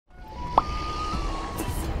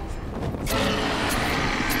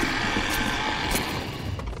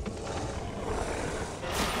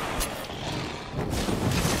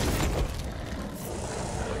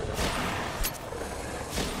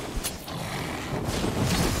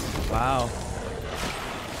Wow.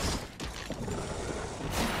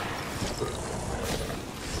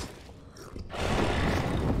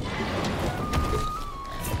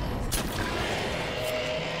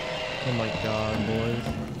 Oh my god, boys.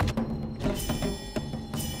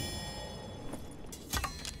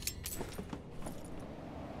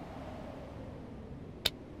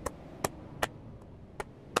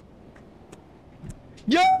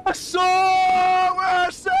 Yes, sir!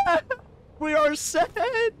 We're set! We are set!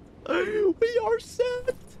 We are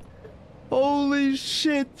set! Holy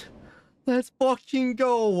shit! Let's fucking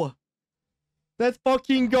go! Let's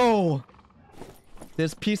fucking go!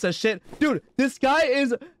 This piece of shit. Dude, this guy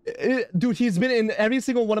is... Dude, he's been in every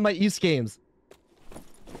single one of my East games.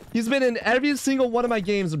 He's been in every single one of my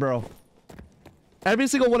games, bro. Every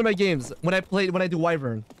single one of my games when I do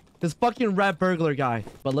Wyvern. This fucking rat burglar guy.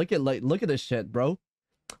 But look at this shit, bro.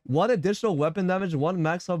 1 additional weapon damage, 1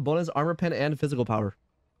 max health bonus, armor pen, and physical power.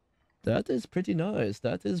 That is pretty nice.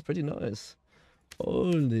 That is pretty nice.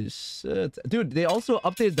 Holy shit. Dude, they also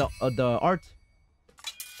updated the art.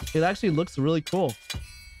 It actually looks really cool.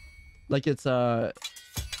 Like it's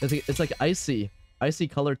like icy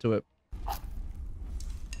color to it.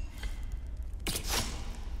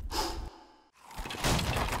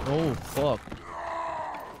 Oh fuck.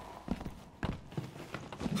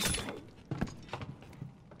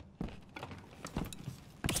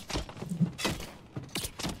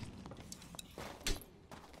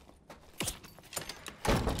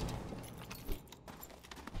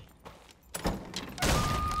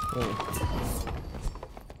 Oh.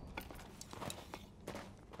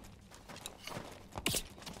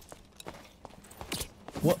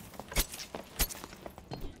 What?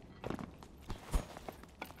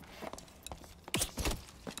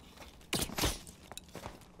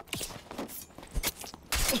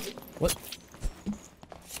 What?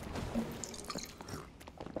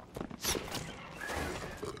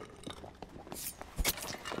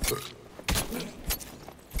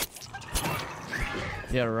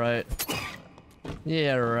 Yeah, right.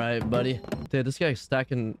 Yeah, right, buddy. Dude, this guy's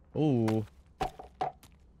stacking. Ooh.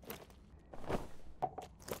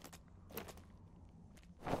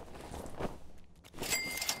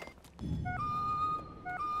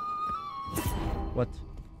 What?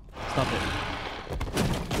 Stop it.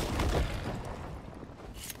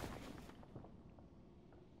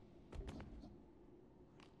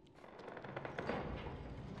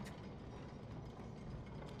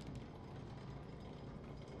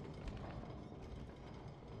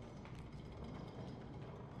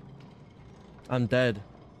 I'm dead.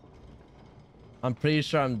 I'm pretty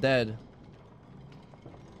sure I'm dead.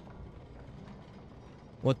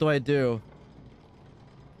 What do I do?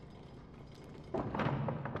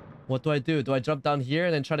 What do I do? Do I jump down here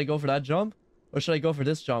and then try to go for that jump? Or should I go for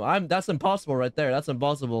this jump? That's impossible right there. That's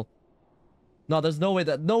impossible. No, there's no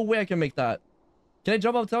way I can make that. Can I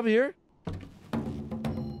jump up top here?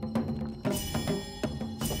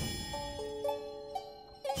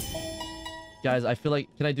 Guys, I feel like,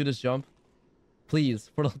 can I do this jump? Please,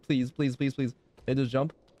 please, please, please, please. Can I do this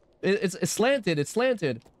jump? It's slanted. It's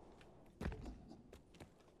slanted.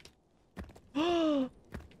 Oh!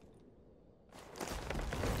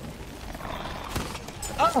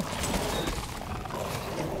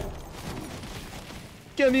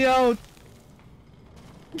 Get me out!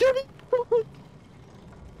 Get me out!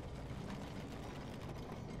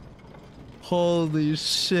 Holy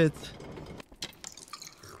shit.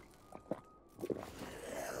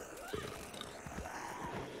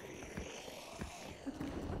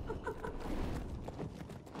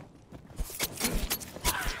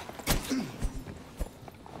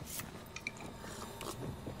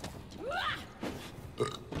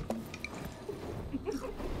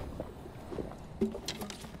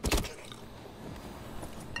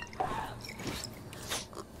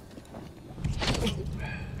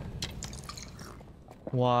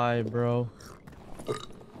 Why, bro?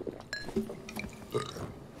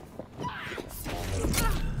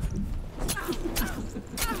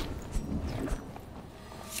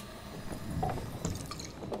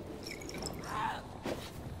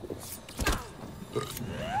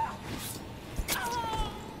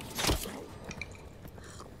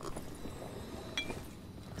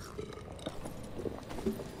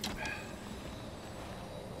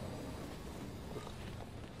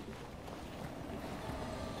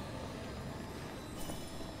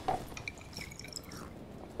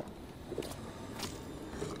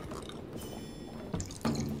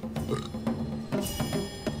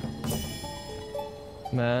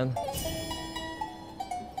 Man.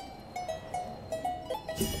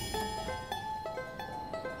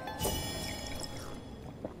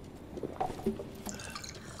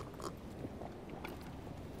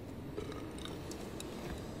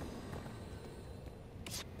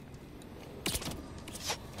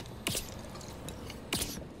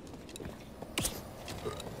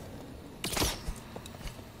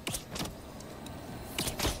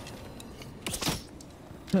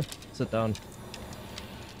 Sit down.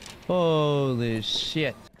 Holy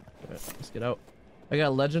shit. Alright, let's get out. I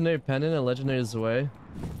got legendary pendant and legendary Zwei.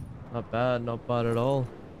 Not bad, not bad at all.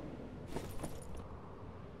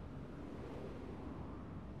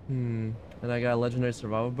 And I got a legendary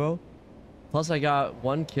survival bow. Plus I got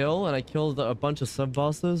 1 kill and I killed a bunch of sub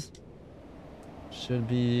bosses. Should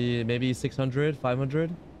be maybe 600,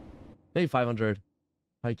 500. Maybe 500.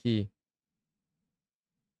 High key.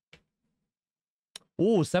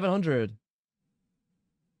 Ooh, 700.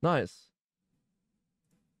 Nice.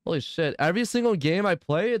 Holy shit. Every single game I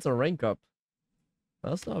play, it's a rank up.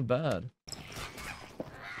 That's not bad.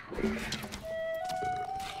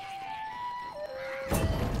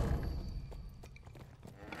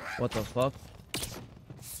 What the fuck?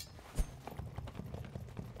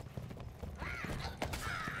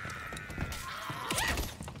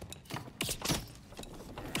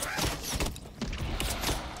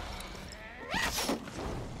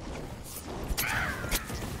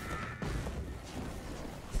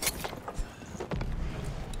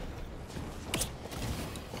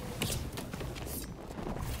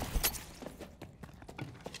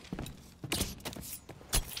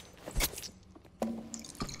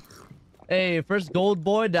 Hey, first gold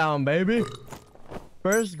boy down, baby.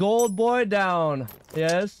 First gold boy down.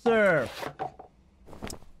 Yes, sir.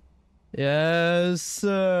 Yes,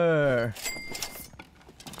 sir.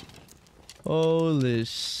 Holy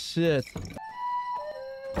shit.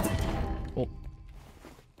 Oh.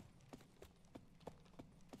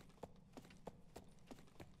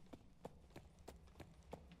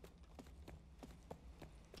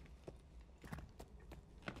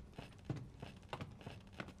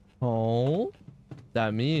 Oh,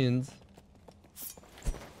 that means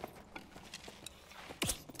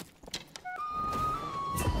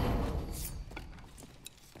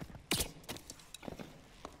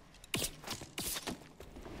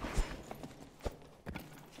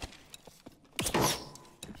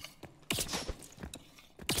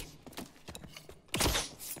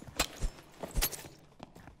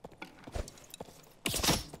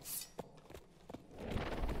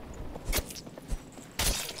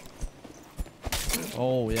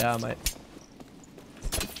oh yeah, my.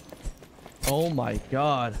 Oh my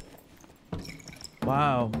god.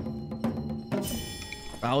 Wow.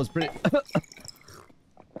 That was pretty.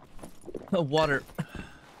 Water.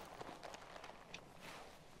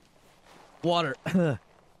 Water.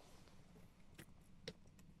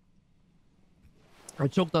 I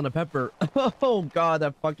choked on a pepper. Oh god,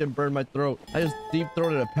 that fucking burned my throat. I just deep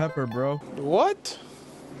throated a pepper, bro. What?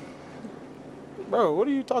 Bro, what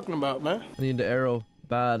are you talking about, man? I need the arrow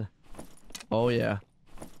bad. Oh yeah.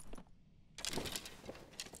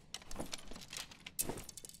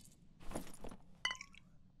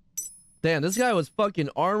 Damn, this guy was fucking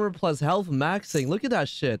armor plus health maxing. Look at that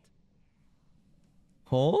shit.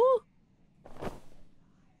 Huh?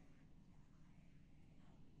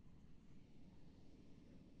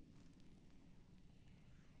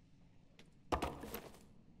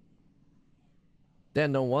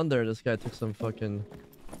 Damn, no wonder this guy took some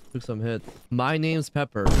hits. My name's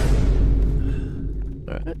Pepper.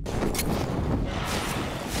 Alright.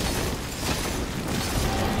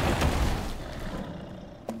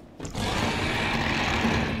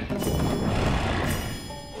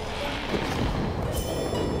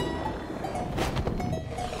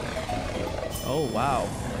 Oh wow.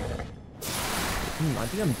 I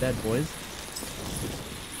think I'm dead, boys.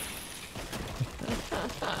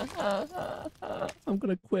 I'm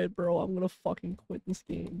gonna quit, bro. I'm gonna fucking quit this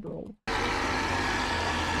game, bro.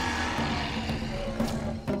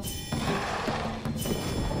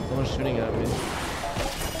 Someone's shooting at me.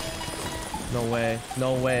 No way.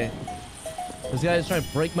 No way. This guy is trying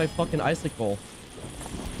to break my fucking icicle.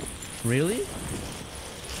 Really?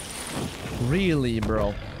 Really,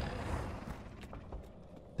 bro.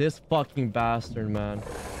 This fucking bastard, man.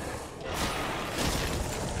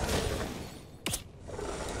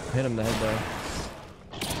 Hit him in the head there.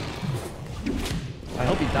 I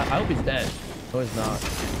hope I hope he's dead. No, he's not.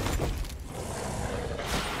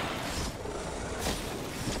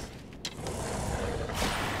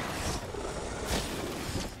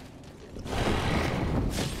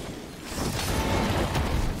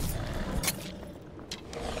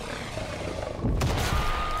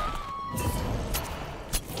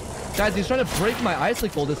 Guys, he's trying to break my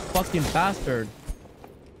icicle, this fucking bastard.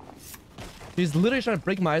 He's literally trying to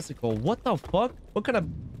break my icicle. What the fuck? What kind of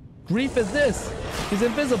grief is this? He's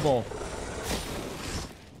invisible.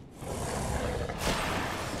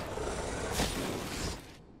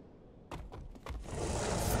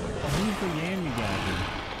 Who's the yam you got here?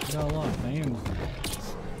 You got a lot of yams.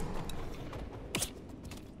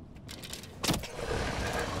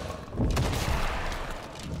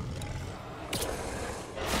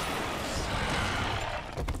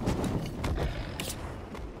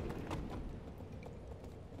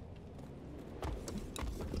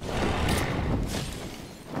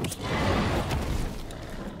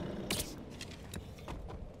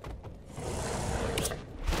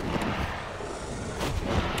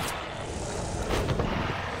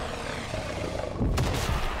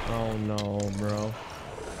 Oh no, bro.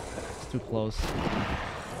 It's too close.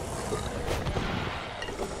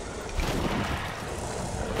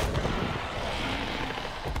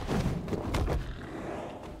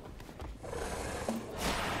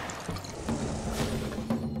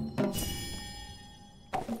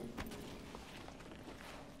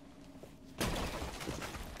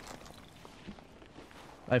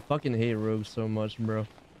 I fucking hate Rogue so much, bro.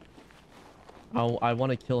 I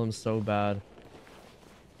want to kill him so bad.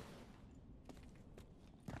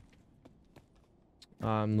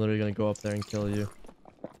 I'm literally gonna go up there and kill you.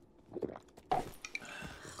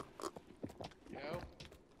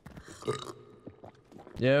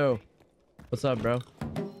 Yo. What's up, bro?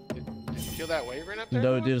 Did you feel that wavering up there?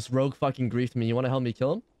 No, bro? dude, this Rogue fucking griefed me. You want to help me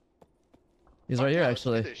kill him? He's Fuck right here, yeah, let's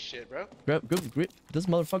do actually. this shit, bro. Grab this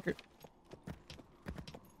motherfucker.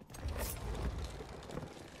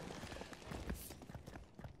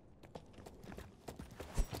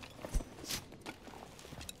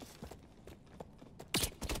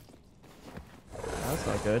 That's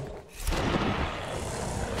not good.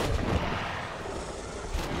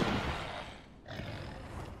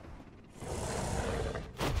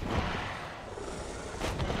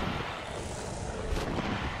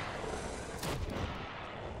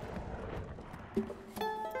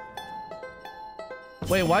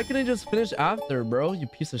 Wait, why couldn't I just finish after, bro? You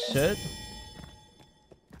piece of shit.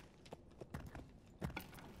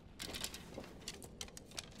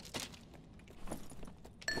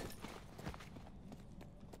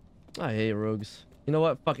 I hate rogues. You know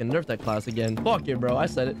what? Fucking nerf that class again. Fuck it, bro. I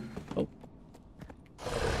said it. Oh.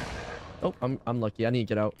 Oh, I'm lucky. I need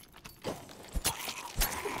to get out.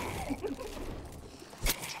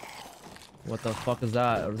 What the fuck is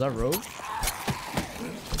that? Is that rogue?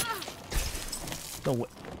 No way.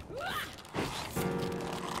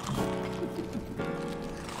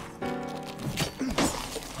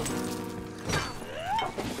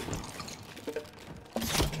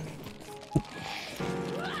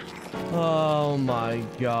 Oh my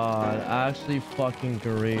god. Actually fucking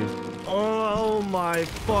great. Oh my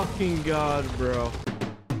fucking god, bro.